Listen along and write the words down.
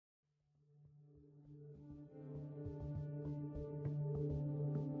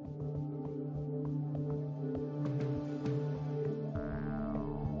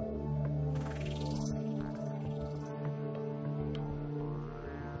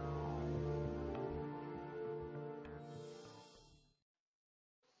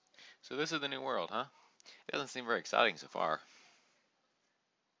So this is the new world, huh? It doesn't seem very exciting so far.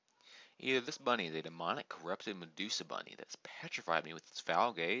 Either this bunny is a demonic, corrupted Medusa bunny that's petrified me with its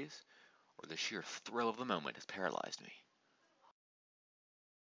foul gaze, or the sheer thrill of the moment has paralyzed me.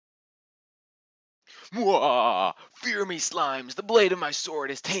 Mwah! Fear me, slimes! The blade of my sword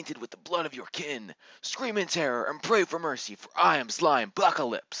is tainted with the blood of your kin! Scream in terror and pray for mercy, for I am Slime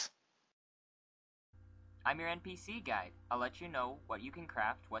Buckalypse! I'm your NPC guide. I'll let you know what you can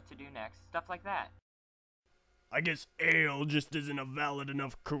craft, what to do next, stuff like that. I guess ale just isn't a valid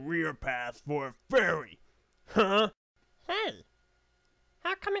enough career path for a fairy. Huh? Hey,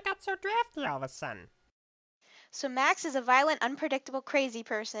 how come it got so drafty all of a sudden? So Maxx is a violent, unpredictable, crazy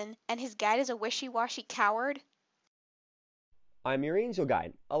person, and his guide is a wishy-washy coward? I'm your angel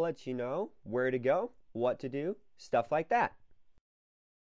guide. I'll let you know where to go, what to do, stuff like that.